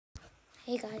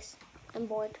Hey guys, I'm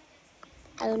bored.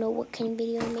 I don't know what kind of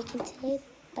video I'm making today,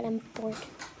 but I'm bored.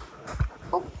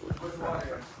 Oh,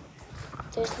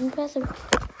 there's my brother.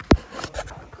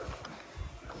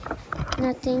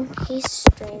 Nothing. He's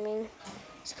streaming.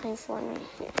 He's playing Fortnite.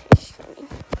 Yeah, he's streaming.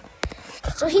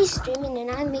 So he's streaming and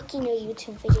I'm making a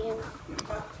YouTube video.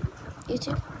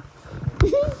 YouTube?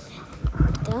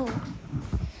 Duh.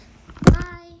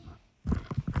 Hi.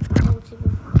 I'm super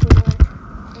bored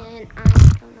and I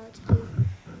don't know what to do.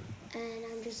 And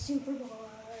I'm just super bored.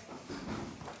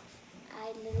 I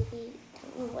literally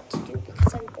don't know what to do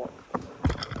because I'm bored.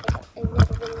 I've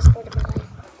never been this bored in my life.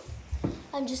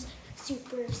 I'm just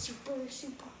super bored.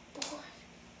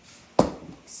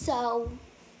 So,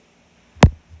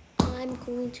 I'm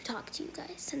going to talk to you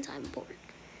guys since I'm bored.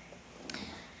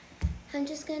 I'm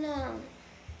just gonna,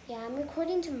 I'm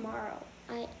recording tomorrow.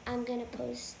 I'm gonna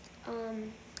post,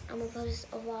 I'm gonna post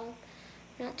a vlog,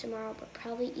 not tomorrow, but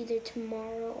probably either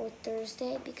tomorrow or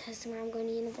Thursday because tomorrow I'm going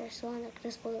to Universal. I'm not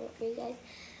gonna spoil it for you guys,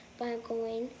 but I'm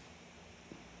going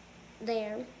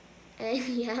there. And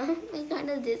yeah, I kind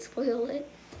of did spoil it.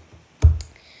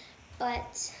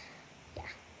 But, yeah.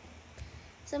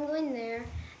 So I'm going there,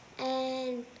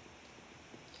 and,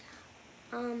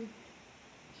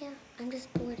 I'm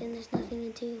just bored and there's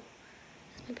nothing to do.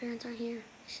 Because my parents aren't here.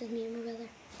 It's just me and my brother.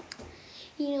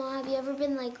 You know, have you ever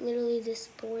been, like, literally this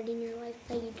bored in your life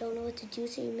that you don't know what to do,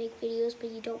 so you make videos,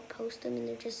 but you don't post them, and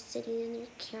they're just sitting in your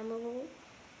camera roll?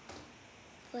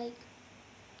 Like,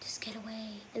 just get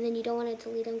away. And then you don't want to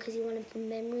delete them because you want them for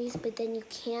memories, but then you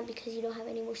can't because you don't have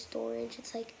any more storage.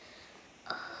 It's like,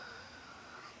 I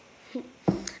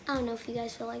don't know if you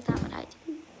guys feel like that, but I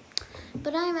do.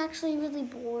 But I'm actually really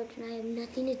bored and I have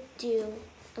nothing to do.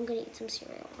 I'm gonna eat some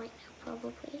cereal right now,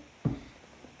 probably.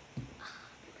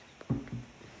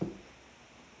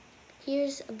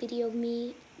 Here's a video of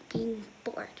me being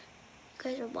bored. You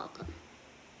guys are welcome.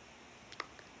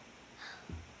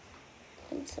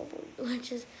 I'm so bored.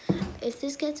 If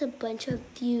this gets a bunch of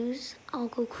views, I'll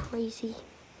go crazy.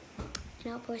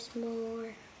 And I'll post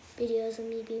more videos of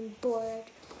me being bored.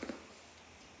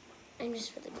 I'm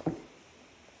just really bored.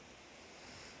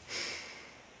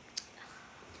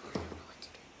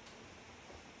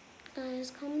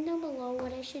 Guys, comment down below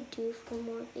what I should do for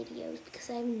more videos because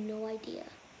I have no idea.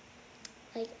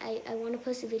 Like, I want to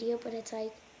post a video, but it's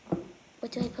like,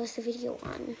 what do I post a video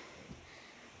on?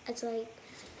 It's like,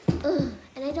 ugh.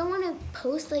 And I don't want to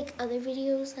post, like, other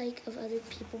videos, like, of other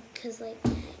people because, like,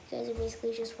 you guys are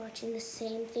basically just watching the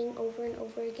same thing over and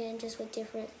over again, just with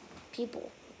different people.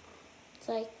 It's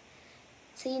like,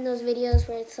 seeing those videos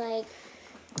where it's like,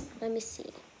 let me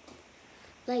see.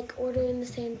 Like, ordering the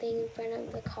same thing in front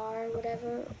of the car or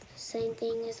whatever, same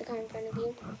thing as the car in front of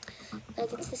you.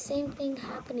 Like, it's the same thing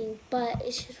happening, but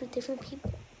it's just with different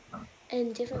people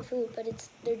and different food, but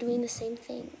they're doing the same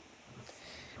thing.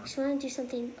 I just want to do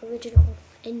something original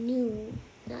and new,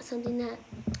 not something that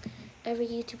every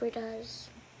YouTuber does.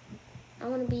 I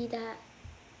want to be that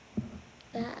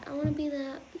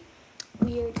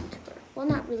weird YouTuber. Well,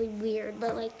 not really weird,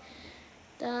 but like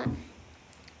that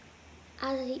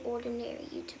out of the ordinary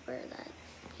YouTuber that,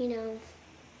 you know,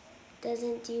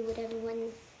 doesn't do what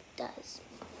everyone does.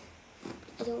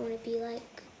 I don't want to be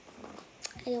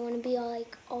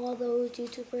like all those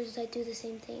YouTubers that do the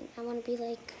same thing. I want to be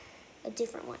like a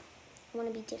different one. I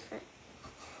want to be different,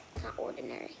 not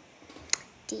ordinary.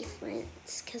 Different,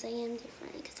 because I am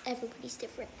different, because everybody's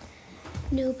different.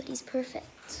 Nobody's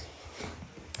perfect.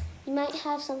 You might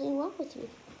have something wrong with you.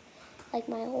 Like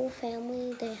my whole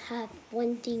family, they have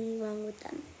one thing wrong with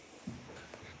them.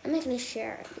 I'm not going to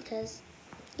share it because,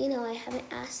 you know, I haven't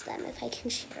asked them if I can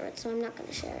share it, so I'm not going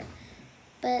to share it.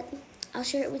 But I'll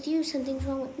share it with you. Something's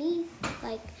wrong with me.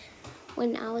 Like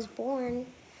when I was born,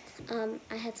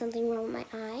 I had something wrong with my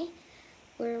eye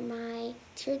where my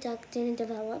tear duct didn't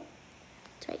develop.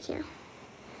 It's right here.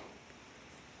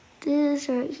 This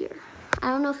right here. I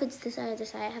don't know if it's this side or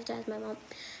this side. I have to ask my mom.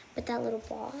 But that little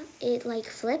ball, it like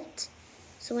flipped.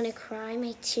 So when I cry,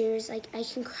 my tears, like I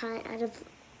can cry out of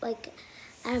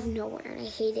nowhere, and I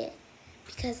hate it.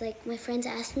 Because like my friends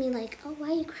ask me like, oh, why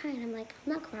are you crying? I'm like,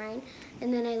 I'm not crying.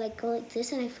 And then I like go like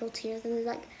this and I feel tears and they're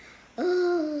like,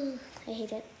 oh, I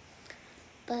hate it.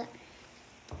 But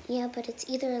yeah, but it's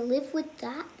either live with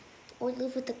that or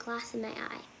live with the glass in my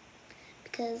eye.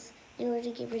 Because in order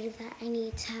to get rid of that, I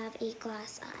need to have a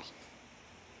glass eye.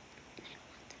 And I don't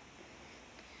want that.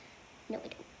 No, I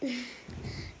don't.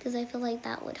 Because I feel like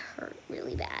that would hurt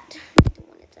really bad. I don't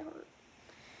want it to hurt.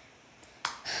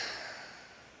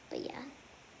 But yeah.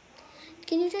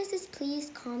 Can you guys just please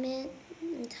comment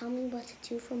and tell me what to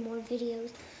do for more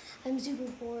videos? I'm super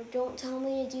bored. Don't tell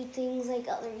me to do things like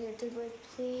other YouTubers,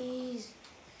 please.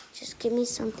 Just give me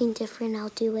something different. I'll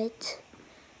do it.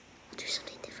 I'll do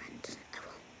something different. I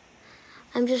will.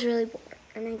 I'm just really bored.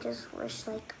 And I just wish,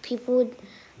 like, people would...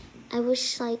 I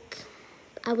wish, like,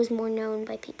 I was more known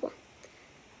by people.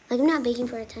 Like, I'm not begging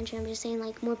for attention. I'm just saying,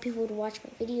 like, more people would watch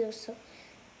my videos so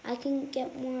I can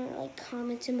get more, like,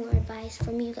 comments and more advice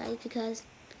from you guys because,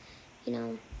 you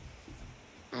know,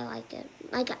 I like it.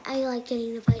 Like, I like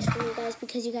getting advice from you guys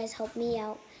because you guys help me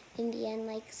out in the end.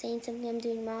 Like, saying something I'm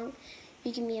doing wrong,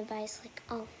 you give me advice like,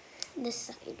 oh, this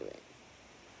is how you do it.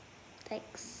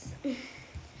 Thanks.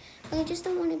 But I just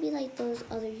don't want to be like those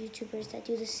other YouTubers that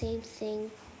do the same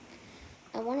thing.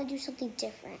 I want to do something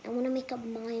different. I want to make up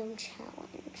my own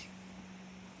challenge.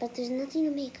 But there's nothing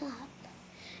to make up.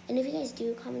 And if you guys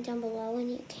do, comment down below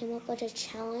and you came up with a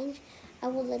challenge, I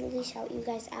will literally shout you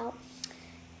guys out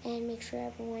and make sure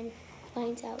everyone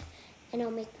finds out. And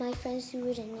I'll make my friends do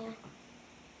it, and yeah.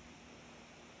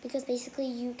 Because basically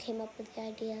you came up with the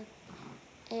idea.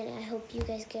 And I hope you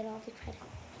guys get all the credit.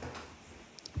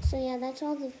 So yeah, that's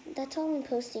all I'm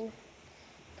posting.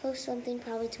 Post something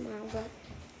probably tomorrow, but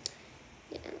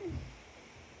yeah.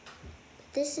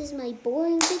 This is my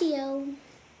boring video.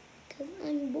 Because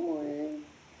I'm bored.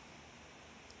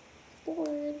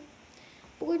 Bored.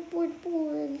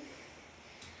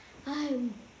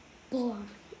 I'm bored.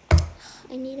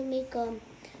 I need to make,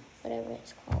 whatever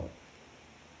it's called.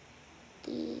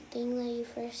 The thing that you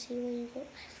first see when you go, I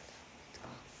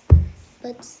forgot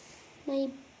what it's called. But my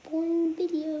boring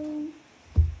video.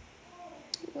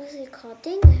 What's it called?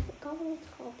 Dang, I forgot what it's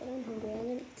called, but I'm hungry. I'm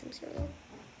gonna eat some cereal.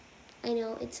 I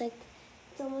know, it's like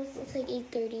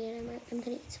 8:30 and I'm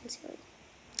gonna eat some cereal.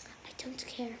 I don't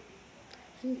care.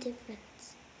 I'm different.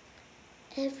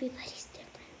 Everybody's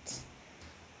different.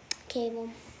 Okay, well,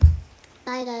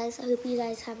 bye guys. I hope you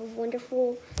guys have a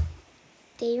wonderful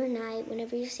day or night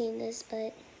whenever you're seeing this,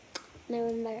 but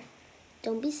remember,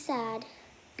 don't be sad.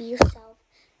 Be yourself.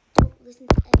 Don't listen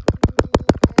to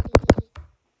everybody.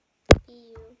 Be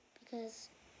you, because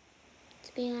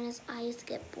to be honest, I used to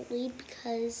get bullied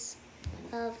because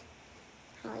of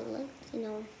how I looked, you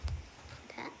know,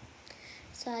 that.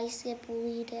 So I used to get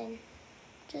bullied, and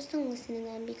just don't listen to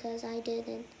them because I did,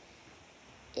 and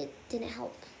it didn't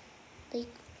help. Like,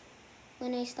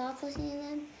 when I stopped listening to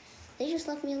them, they just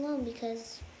left me alone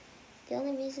because the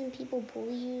only reason people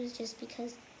bully you is just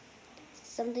because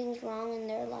something's wrong in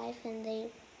their life, and they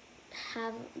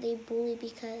bully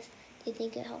because they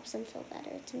think it helps them feel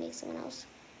better to make someone else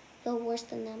feel worse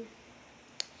than them.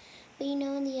 But you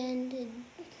know, in the end,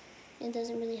 it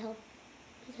doesn't really help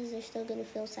because they're still gonna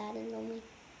feel sad and lonely.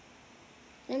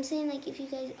 And I'm saying, like, if you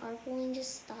guys are bullying,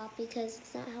 just stop because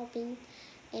it's not helping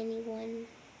anyone.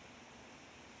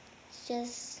 It's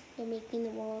just, you're making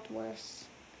the world worse.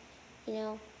 You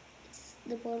know,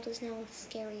 the world is now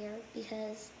scarier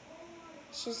because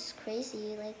it's just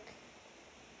crazy, like,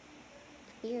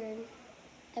 weird.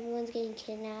 Everyone's getting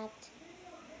kidnapped.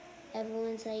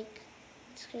 Everyone's like,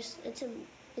 it's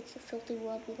a filthy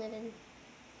world we live in.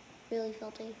 Really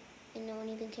filthy. And no one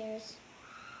even cares.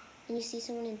 And you see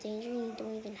someone in danger and you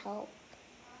don't even help.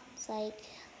 It's like,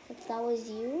 if that was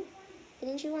you,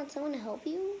 wouldn't you want someone to help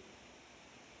you?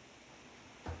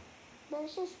 But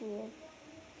it's just weird.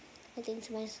 I think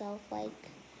to myself,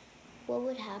 like, what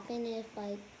would happen if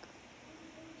Adam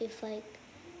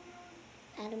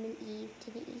and Eve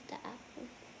didn't eat the apple?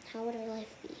 How would our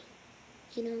life be?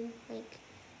 You know, like,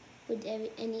 would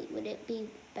it be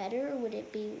better or would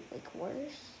it be, like,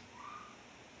 worse?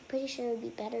 I'm pretty sure it would be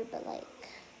better, but, like,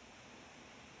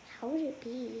 how would it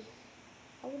be?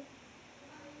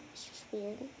 It's just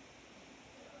weird.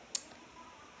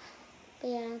 But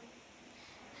yeah,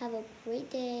 have a great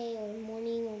day or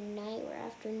morning or night or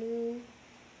afternoon.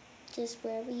 Just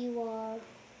wherever you are,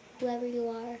 whoever you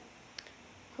are.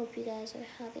 Hope you guys are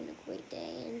having a great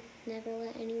day and never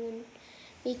let anyone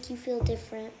make you feel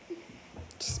different.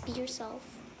 Just be yourself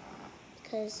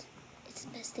because it's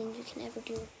the best thing you can ever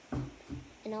do.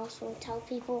 And also tell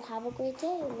people have a great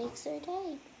day. It makes their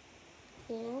day,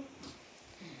 you know?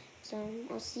 So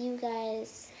I'll see you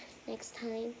guys next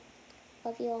time.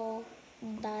 Love you all.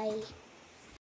 Bye.